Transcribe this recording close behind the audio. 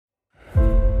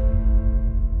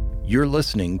You're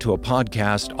listening to a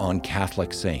podcast on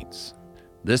Catholic saints.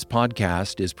 This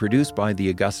podcast is produced by the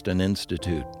Augustine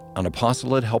Institute, an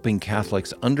apostolate helping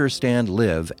Catholics understand,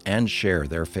 live, and share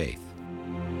their faith.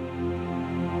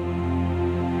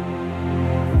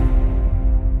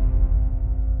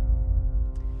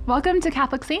 Welcome to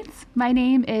Catholic Saints. My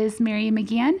name is Mary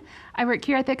McGeehan. I work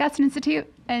here at the Augustine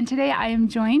Institute, and today I am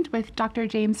joined with Dr.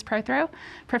 James Prothro,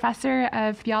 Professor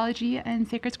of Theology and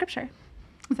Sacred Scripture.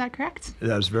 Is that correct?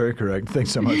 That is very correct. Thanks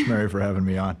so much, Mary, for having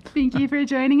me on. Thank you for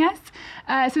joining us.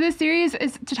 So this series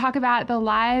is to talk about the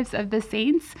lives of the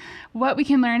saints, what we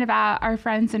can learn about our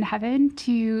friends in heaven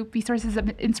to be sources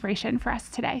of inspiration for us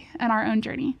today on our own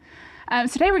journey. So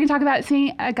today we're going to talk about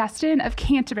St. Augustine of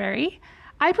Canterbury.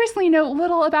 I personally know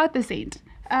little about the saint.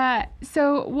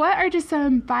 So what are just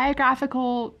some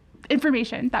biographical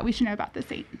information that we should know about the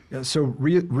saint? Yeah, so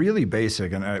really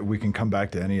basic, and we can come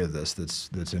back to any of this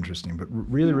that's interesting, but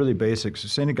really basic. So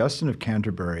St. Augustine of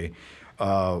Canterbury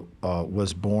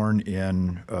was born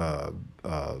in,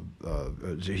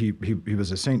 he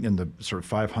was a saint in the sort of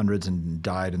 500s and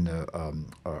died in the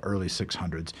early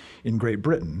 600s in Great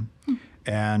Britain.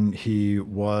 And he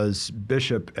was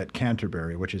bishop at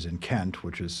Canterbury, which is in Kent,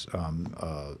 which is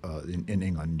in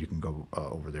England. You can go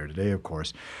over there today, of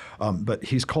course. But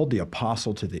he's called the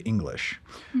Apostle to the English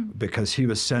because he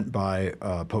was sent by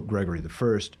Pope Gregory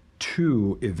I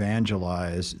to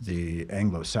evangelize the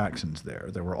Anglo-Saxons there.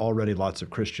 There were already lots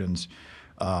of Christians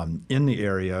in the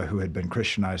area who had been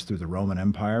Christianized through the Roman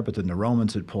Empire, but then the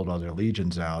Romans had pulled all their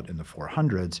legions out in the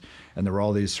 400s, and there were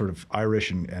all these sort of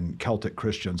Irish and Celtic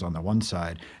Christians on the one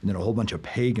side, and then a whole bunch of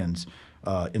pagans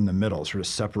in the middle, sort of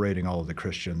separating all of the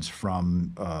Christians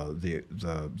from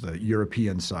the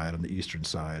European side on the eastern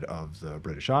side of the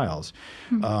British Isles.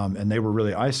 And they were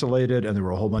really isolated, and there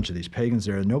were a whole bunch of these pagans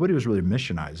there, and nobody was really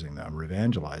missionizing them or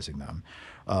evangelizing them.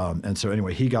 And so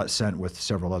anyway, he got sent with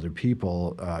several other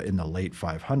people in the late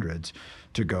 500s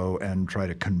to go and try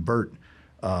to convert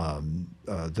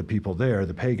the people there,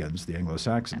 the pagans, the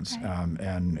Anglo-Saxons. Okay.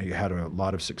 And he had a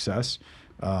lot of success.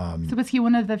 So was he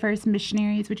one of the first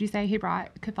missionaries, would you say, who brought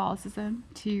Catholicism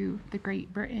to the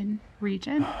Great Britain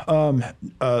region?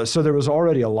 So there was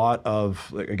already a lot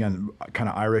of, again, kind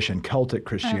of Irish and Celtic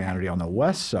Christianity on the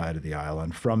west side of the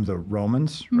island from the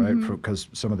Romans, right? Because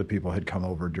some of the people had come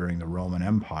over during the Roman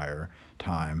Empire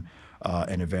time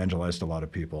and evangelized a lot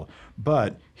of people.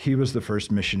 But he was the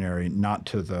first missionary, not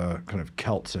to the kind of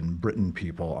Celts and Britain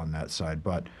people on that side,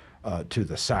 but to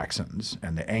the Saxons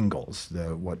and the Angles,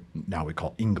 what now we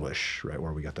call English, right,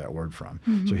 where we get that word from.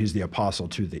 So he's the apostle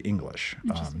to the English.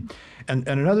 And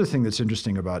another thing that's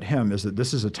interesting about him is that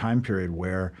this is a time period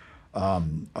where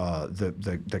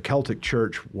the Celtic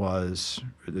Church was...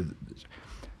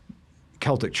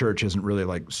 Celtic Church isn't really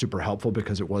like super helpful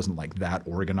because it wasn't like that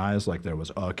organized, like there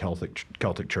was a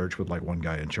Celtic Church with like one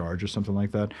guy in charge or something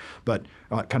like that. But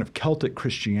kind of Celtic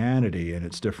Christianity in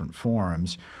its different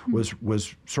forms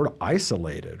was sort of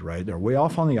isolated, right? They're way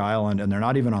off on the island, and they're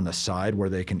not even on the side where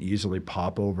they can easily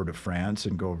pop over to France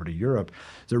and go over to Europe.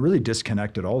 They're really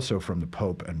disconnected also from the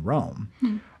Pope and Rome.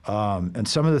 And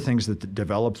some of the things that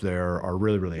developed there are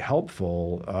really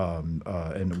helpful,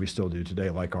 and we still do today,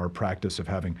 like our practice of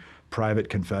having private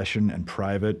confession and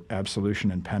private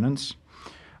absolution and penance.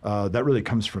 That really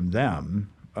comes from them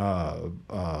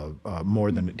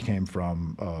more than it came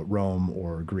from Rome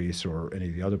or Greece or any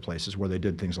of the other places where they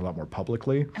did things a lot more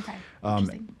publicly. Okay.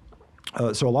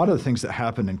 So a lot of the things that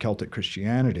happened in Celtic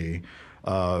Christianity,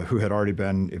 who had already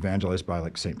been evangelized by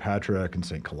like St. Patrick and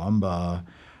St. Columba,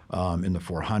 in the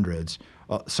 400s.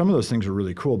 Some of those things were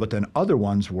really cool, but then other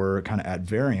ones were kind of at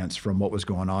variance from what was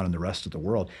going on in the rest of the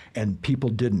world, and people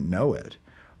didn't know it.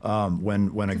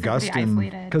 When Augustine,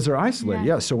 because they're isolated,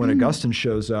 yeah. So when Augustine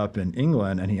shows up in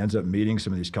England and he ends up meeting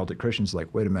some of these Celtic Christians,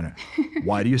 like, wait a minute,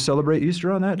 why do you celebrate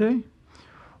Easter on that day?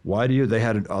 Why do you? They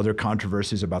had other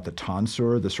controversies about the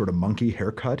tonsure, the sort of monkey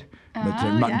haircut.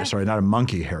 Sorry, not a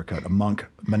monkey haircut, a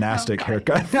monastic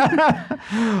haircut.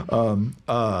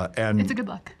 And it's a good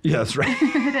look. Yes, right.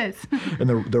 It is. And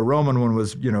the Roman one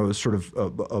was, sort of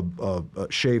a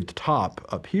shaved top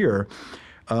up here,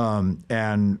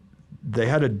 and they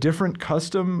had a different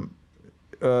custom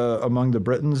among the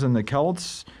Britons and the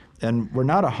Celts. And we're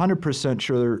not 100%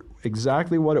 sure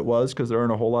exactly what it was because there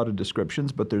aren't a whole lot of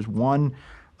descriptions, but there's one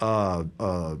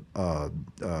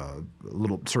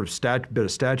little sort of bit of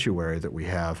statuary that we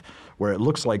have where it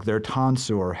looks like their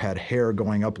tonsure had hair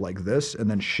going up like this and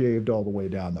then shaved all the way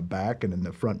down the back and in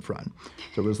the front.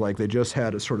 So it was like they just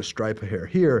had a sort of stripe of hair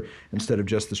here instead of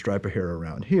just the stripe of hair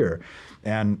around here.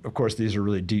 And of course, these are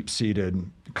really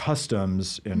deep-seated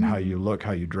customs in how you look,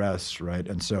 how you dress, right?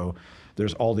 And so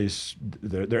there's all these,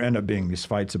 there end up being these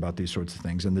fights about these sorts of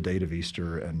things, and the date of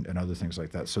Easter and other things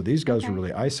like that. So these guys were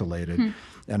really isolated,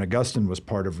 and Augustine was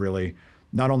part of really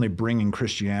not only bringing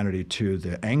Christianity to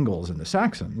the Angles and the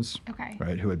Saxons,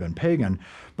 right, who had been pagan,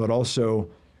 but also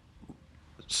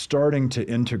starting to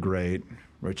integrate,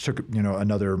 which took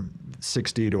another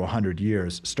 60 to 100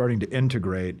 years, starting to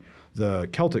integrate the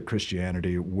Celtic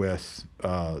Christianity with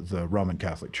the Roman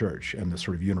Catholic Church and the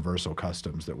sort of universal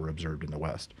customs that were observed in the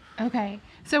West. Okay.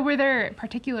 So were there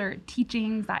particular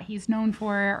teachings that he's known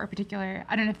for, or particular,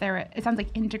 I don't know if there were, it sounds like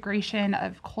integration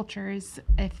of cultures,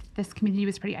 if this community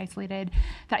was pretty isolated,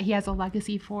 that he has a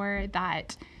legacy for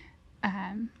that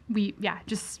we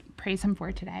just praise him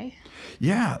for today?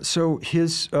 Yeah. So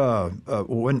his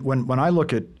when I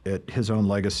look at his own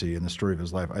legacy and the story of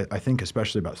his life, I think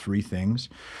especially about three things.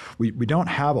 We don't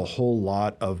have a whole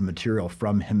lot of material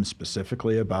from him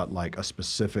specifically about like a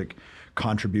specific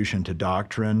contribution to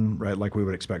doctrine, right? Like we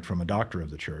would expect from a doctor of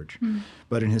the church.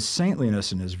 But in his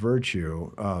saintliness and his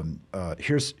virtue,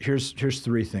 here's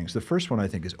three things. The first one I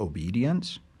think is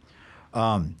obedience.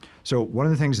 So one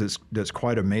of the things that's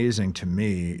quite amazing to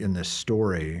me in this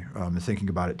story, thinking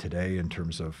about it today in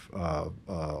terms of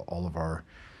all of our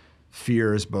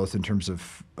fears, both in terms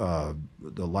of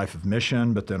the life of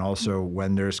mission, but then also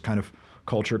when there's kind of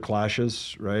culture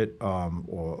clashes, right,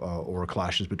 or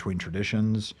clashes between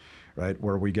traditions, right,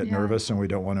 where we get nervous and we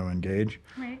don't want to engage,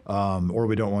 right. Or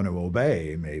we don't want to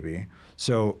obey, maybe.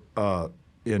 So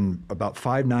in about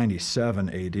 597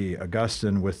 AD,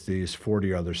 Augustine, with these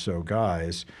 40 other so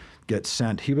guys, gets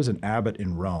sent. He was an abbot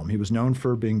in Rome. He was known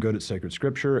for being good at sacred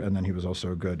scripture, and then he was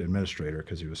also a good administrator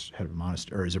because he was head of a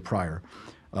monastery, or he's a prior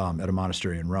at a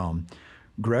monastery in Rome.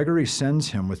 Gregory sends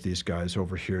him with these guys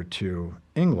over here to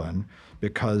England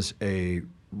because a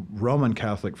Roman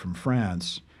Catholic from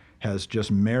France has just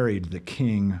married the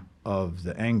king of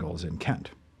the Angles in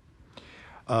Kent.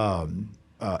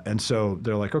 And so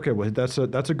they're like, okay, well, that's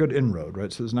a good inroad,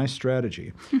 right? So there's a nice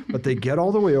strategy. But they get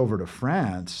all the way over to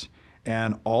France,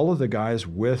 and all of the guys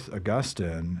with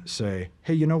Augustine say,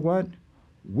 hey, you know what?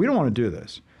 We don't want to do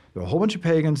this. There are a whole bunch of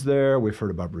pagans there. We've heard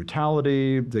about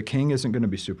brutality. The king isn't going to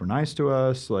be super nice to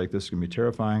us. Like, this is going to be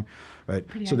terrifying, right?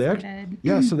 So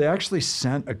they actually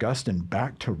sent Augustine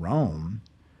back to Rome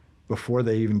before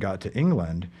they even got to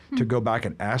England to go back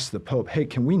and ask the Pope, hey,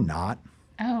 can we not?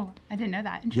 Oh, I didn't know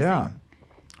that. Interesting. Yeah.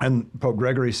 And Pope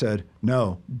Gregory said,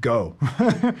 no, go.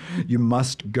 You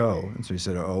must go. And so he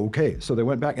said, oh, okay. So they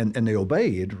went back and they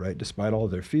obeyed, right, despite all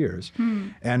of their fears.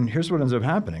 And here's what ends up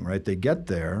happening, right? They get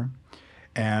there,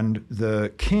 and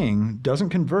the king doesn't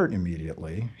convert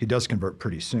immediately. He does convert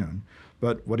pretty soon.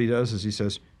 But what he does is he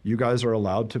says, you guys are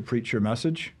allowed to preach your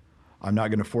message. I'm not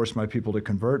going to force my people to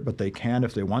convert, but they can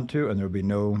if they want to, and there will be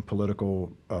no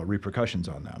political repercussions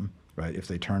on them, right, if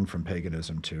they turn from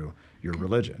paganism to your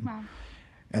religion. Wow.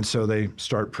 And so they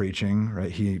start preaching, right?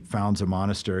 He founds a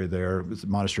monastery there. It was the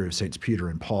monastery of Saints Peter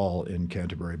and Paul in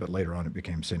Canterbury, but later on it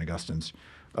became St. Augustine's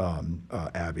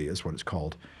Abbey is what it's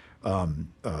called,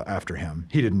 after him.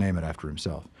 He didn't name it after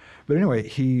himself. But anyway,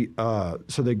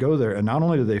 so they go there, and not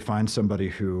only do they find somebody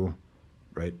who,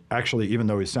 right, actually, even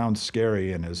though he sounds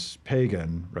scary and is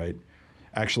pagan, right,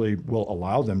 actually will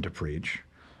allow them to preach.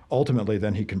 Ultimately,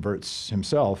 then he converts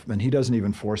himself, and he doesn't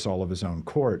even force all of his own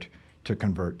court to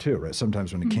convert too, right?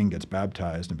 Sometimes when a king gets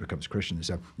baptized and becomes Christian, they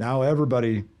say, now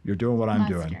everybody, you're doing what I'm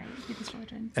doing.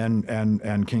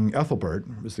 And King Ethelbert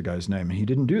was the guy's name, and he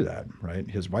didn't do that, right?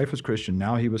 His wife was Christian,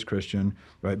 now he was Christian,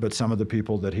 right? But some of the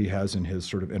people that he has in his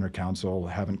sort of inner council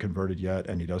haven't converted yet,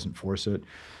 and he doesn't force it.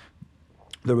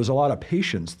 There was a lot of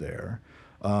patience there,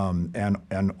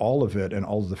 and all of it, and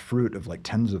all of the fruit of like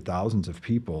tens of thousands of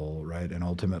people, right? And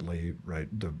ultimately, right,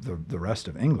 the rest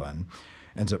of England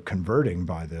ends up converting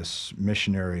by this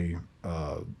missionary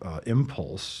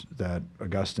impulse that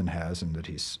Augustine has and that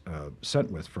he's sent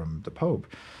with from the Pope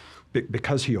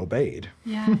because he obeyed.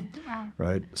 Yeah, wow.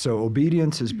 Right? So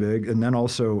obedience is big, and then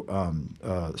also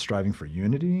striving for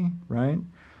unity, right?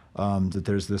 That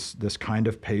there's this kind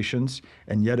of patience,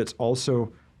 and yet it's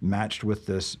also matched with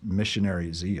this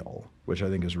missionary zeal, which I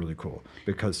think is really cool.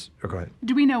 Because, go ahead.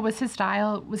 Do we know, was his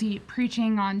style, was he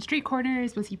preaching on street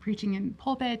corners? Was he preaching in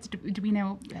pulpits? Do we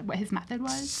know what his method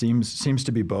was? Seems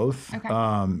to be both. Okay.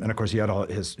 And of course, he had all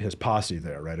his posse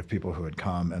there, right, of people who had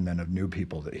come, and then of new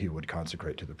people that he would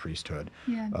consecrate to the priesthood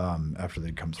after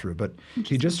they'd come through. But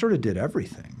he just sort of did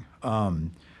everything.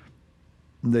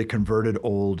 They converted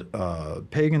old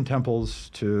pagan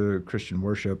temples to Christian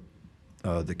worship.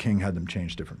 The king had them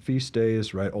change different feast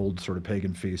days, right? Old sort of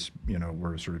pagan feasts,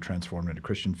 were sort of transformed into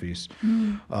Christian feasts.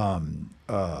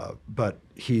 But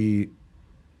he,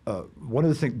 one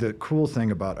of the cool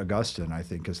thing about Augustine, I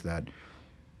think, is that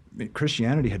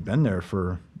Christianity had been there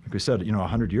for, like we said,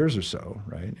 100 years or so,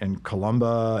 right? And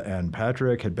Columba and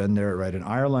Patrick had been there, right, in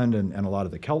Ireland, and a lot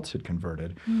of the Celts had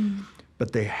converted.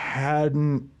 But they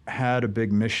hadn't had a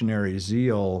big missionary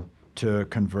zeal to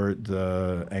convert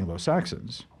the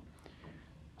Anglo-Saxons.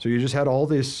 So you just had all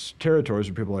these territories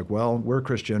where people were like, well, we're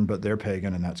Christian, but they're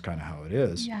pagan, and that's kind of how it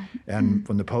is. Yeah. And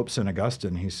when the Pope sent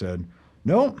Augustine, he said,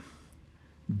 no,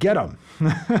 get them.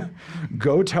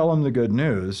 Go tell them the good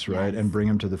news, right, and bring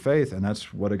them to the faith. And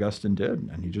that's what Augustine did.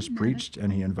 And he just preached,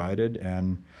 and he invited,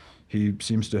 and he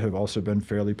seems to have also been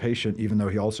fairly patient, even though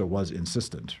he also was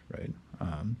insistent, right?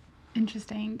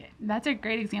 Interesting. That's a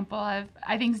great example of,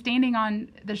 I think, standing on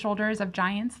the shoulders of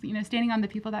giants, standing on the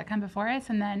people that come before us,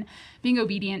 and then being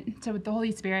obedient to the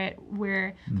Holy Spirit,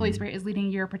 where the Holy Spirit is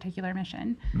leading your particular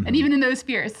mission. And even in those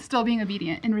fears, still being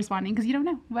obedient and responding, because you don't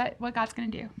know what God's going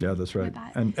to do. Yeah, that's right.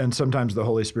 And sometimes the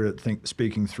Holy Spirit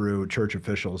speaking through church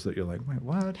officials that you're like, wait,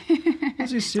 what?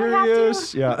 Is he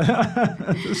serious? Yeah.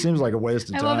 This seems like a waste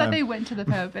of time. I love that they went to the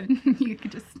Pope and you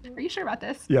could just, are you sure about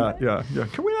this? Yeah.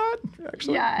 Can we not?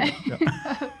 Actually? Yeah.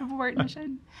 Abort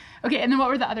mission. Okay, and then what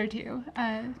were the other two?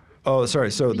 Oh, sorry.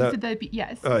 So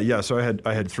yes. So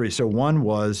I had three. So one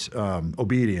was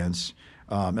obedience,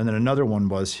 and then another one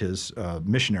was his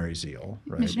missionary zeal,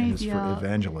 right? Missionary zeal. For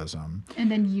evangelism. And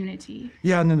then unity.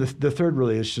 Yeah, and then the third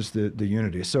really is just the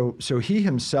unity. So he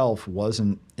himself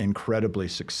wasn't incredibly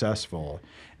successful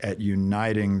at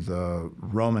uniting the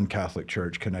Roman Catholic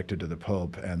Church connected to the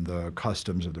Pope and the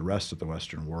customs of the rest of the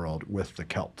Western world with the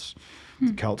Celts.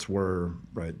 The Celts were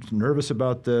nervous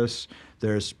about this.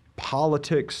 There's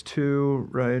politics too,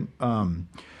 right?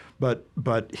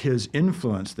 But his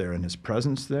influence there and his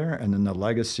presence there, and then the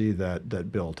legacy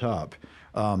that built up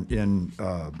in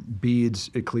Bede's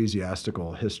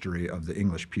ecclesiastical history of the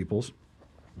English people.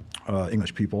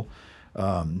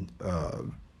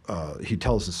 He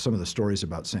tells us some of the stories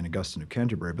about St. Augustine of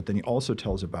Canterbury, but then he also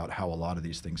tells about how a lot of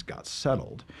these things got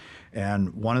settled.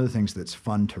 And one of the things that's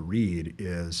fun to read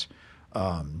is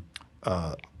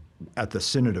at the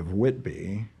Synod of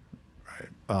Whitby,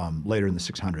 later in the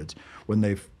 600s,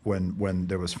 when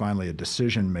there was finally a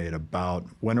decision made about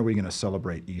when are we going to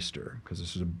celebrate Easter, because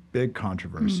this is a big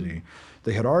controversy.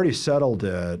 They had already settled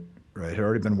it, right? Had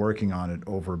already been working on it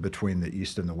over between the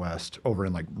East and the West, over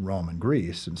in like Rome and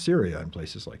Greece and Syria and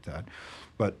places like that.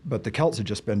 But the Celts had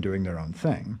just been doing their own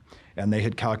thing, and they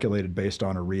had calculated based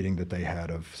on a reading that they had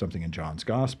of something in John's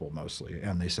Gospel mostly,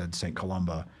 and they said St.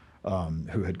 Columba,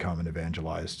 who had come and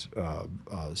evangelized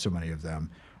so many of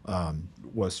them,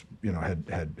 was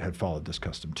had followed this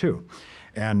custom too.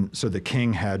 And so the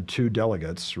king had two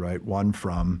delegates, right? One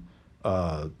from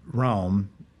Rome,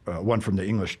 one from the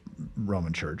English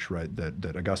Roman Church, right,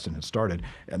 that Augustine had started,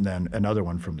 and then another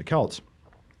one from the Celts.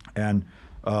 And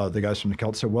the guys from the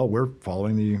Celts said, well, we're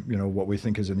following what we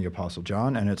think is in the Apostle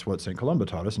John, and it's what St. Columba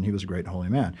taught us, and he was a great and holy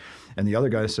man. And the other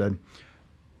guys said,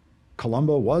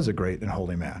 Columba was a great and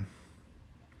holy man,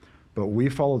 but we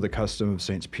follow the custom of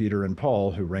Saints Peter and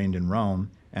Paul, who reigned in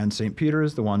Rome, and St. Peter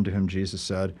is the one to whom Jesus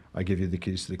said, I give you the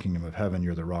keys to the kingdom of heaven,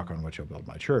 you're the rock on which I'll build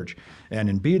my church. And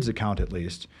in Bede's account, at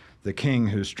least, the king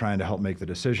who's trying to help make the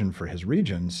decision for his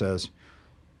region says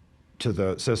to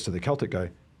the Celtic guy,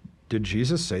 did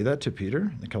Jesus say that to Peter?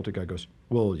 And the Celtic guy goes,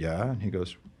 well, yeah. And he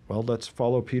goes, well, let's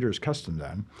follow Peter's custom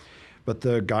then. But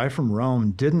the guy from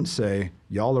Rome didn't say,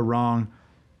 y'all are wrong,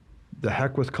 the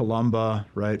heck with Columba,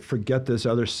 right? Forget this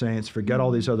other saints, forget all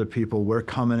these other people, we're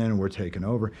coming in and we're taking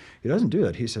over. He doesn't do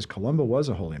that. He says Columba was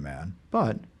a holy man,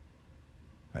 but,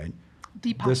 right?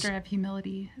 Deep posture of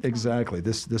humility. Exactly.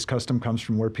 This custom comes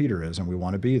from where Peter is, and we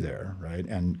want to be there, right?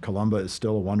 And Columba is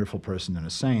still a wonderful person and a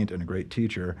saint and a great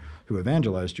teacher who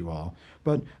evangelized you all.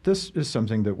 But this is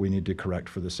something that we need to correct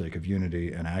for the sake of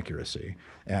unity and accuracy,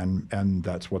 and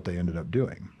that's what they ended up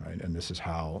doing, right? And this is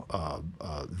how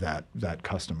that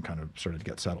custom kind of started to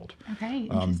get settled. Okay,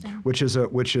 interesting.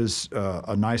 Which is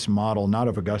a nice model, not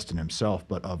of Augustine himself,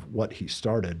 but of what he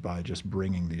started by just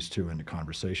bringing these two into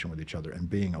conversation with each other and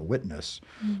being a witness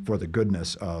for the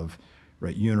goodness of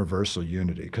universal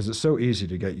unity. Because it's so easy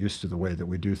to get used to the way that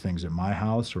we do things in my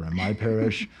house or in my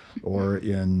parish or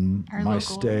in my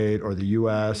state or the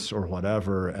U.S. or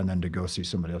whatever, and then to go see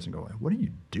somebody else and go, what are you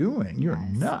doing? You're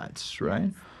nuts, right?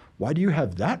 Yes. Why do you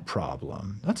have that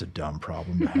problem? That's a dumb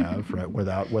problem to have, right?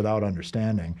 Without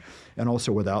understanding, and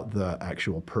also without the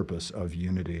actual purpose of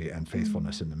unity and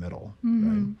faithfulness in the middle,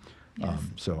 right? Yes.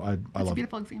 So I That's love a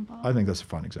beautiful example. I think that's a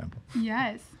fun example.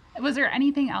 Yes. Was there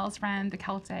anything else from the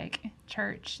Celtic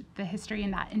church, the history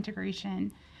and that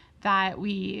integration that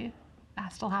we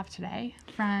still have today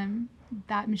from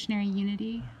that missionary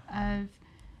unity of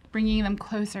bringing them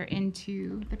closer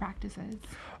into the practices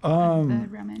of the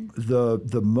Roman?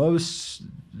 The most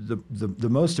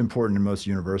important and most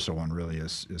universal one really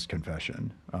is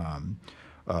confession,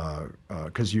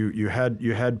 because you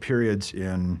had periods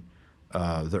in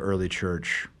the early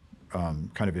church,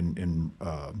 kind of in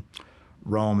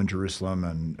Rome and Jerusalem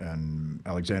and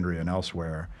Alexandria and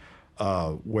elsewhere,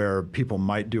 where people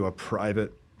might do a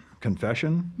private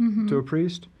confession to a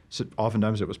priest. So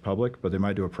oftentimes it was public, but they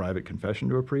might do a private confession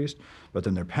to a priest, but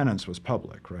then their penance was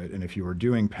public, right? And if you were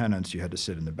doing penance, you had to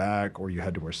sit in the back, or you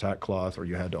had to wear sackcloth, or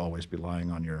you had to always be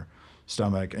lying on your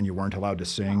stomach, and you weren't allowed to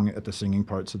sing at the singing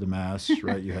parts of the Mass,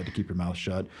 right? You had to keep your mouth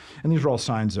shut. And these were all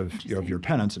signs of your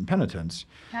penance and penitence,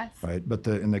 right? But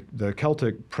the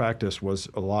Celtic practice was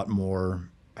had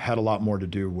a lot more to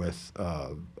do with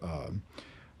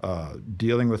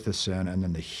dealing with the sin and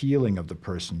then the healing of the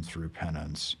person through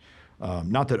penance.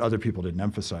 Not that other people didn't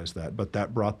emphasize that, but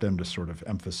that brought them to sort of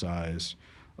emphasize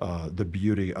the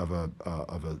beauty of a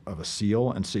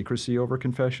seal and secrecy over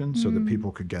confession, so that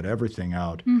people could get everything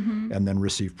out and then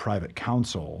receive private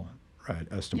counsel, right,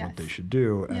 as to what they should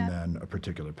do, and then a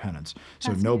particular penance.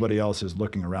 So nobody else is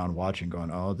looking around watching,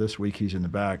 going, "Oh, this week he's in the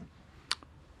back.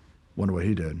 Wonder what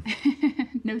he did."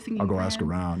 No singing. I'll go ask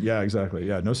around. Yeah, exactly.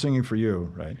 Yeah, no singing for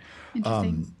you, right?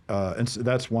 Interesting. And so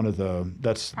that's one of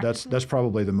that's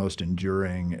probably the most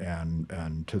enduring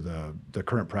and to the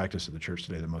current practice of the church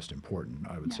today the most important,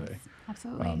 I would say.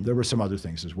 Absolutely. There were some other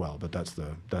things as well, but that's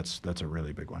a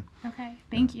really big one. Okay,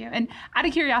 thank you. And out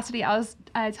of curiosity, I was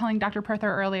telling Dr.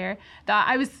 Perther earlier that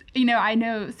I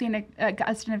know St.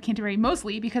 Augustine of Canterbury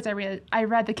mostly because I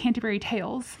read the Canterbury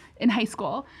Tales in high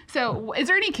school. So is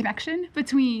there any connection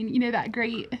between, that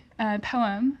great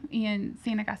poem and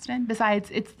St. Augustine, besides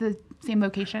it's the same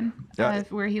location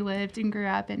of where he lived and grew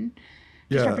up, and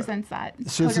just represents that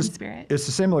pilgrim spirit? It's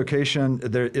the same location.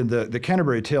 They're in the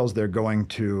Canterbury Tales. They're going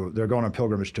on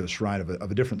pilgrimage to a shrine of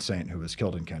a different saint who was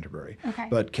killed in Canterbury. Okay.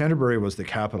 But Canterbury was the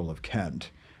capital of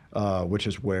Kent, which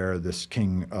is where this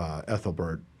King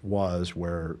Ethelbert was,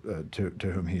 to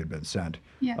whom he had been sent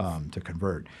to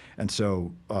convert, and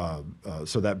so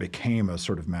that became a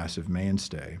sort of massive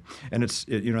mainstay. And it's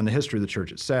in the history of the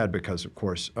church, it's sad because, of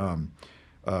course,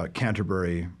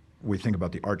 Canterbury. We think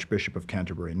about the Archbishop of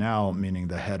Canterbury now, meaning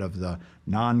the head of the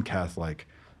non-Catholic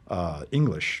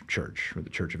English Church, or the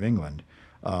Church of England.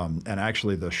 And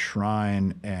actually the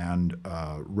shrine and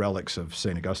relics of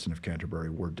St. Augustine of Canterbury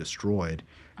were destroyed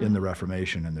in the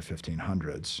Reformation in the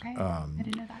 1500s. Okay. I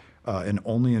didn't know that. And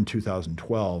only in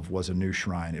 2012 was a new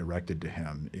shrine erected to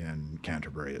him in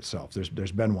Canterbury itself.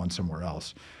 There's been one somewhere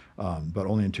else, but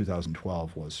only in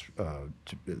 2012 was,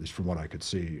 at least from what I could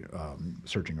see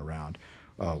searching around,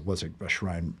 was a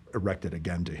shrine erected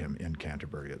again to him in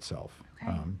Canterbury itself.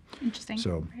 Okay. Interesting.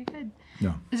 So, very good.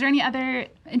 Yeah. Is there any other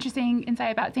interesting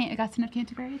insight about St. Augustine of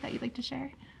Canterbury that you'd like to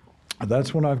share?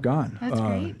 That's what I've got. That's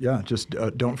great. Yeah, just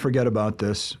don't forget about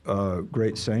this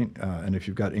great saint, and if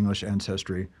you've got English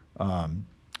ancestry,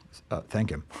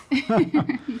 thank him.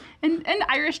 and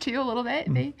Irish too, a little bit.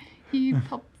 He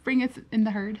helped bring us in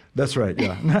the herd. That's right,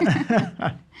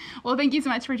 yeah. Well, thank you so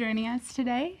much for joining us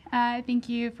today. Thank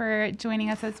you for joining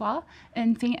us as well.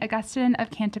 And St. Augustine of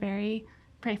Canterbury,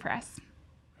 pray for us.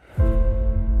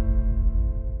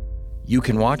 You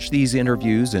can watch these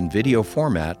interviews in video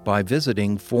format by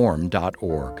visiting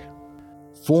formed.org.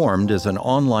 Formed is an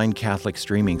online Catholic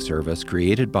streaming service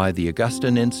created by the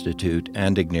Augustine Institute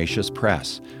and Ignatius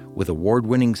Press, with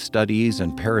award-winning studies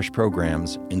and parish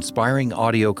programs, inspiring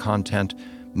audio content,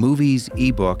 movies,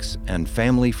 ebooks, and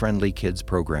family-friendly kids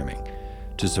programming.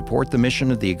 To support the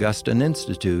mission of the Augustine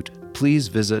Institute, please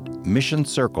visit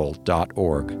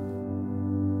missioncircle.org.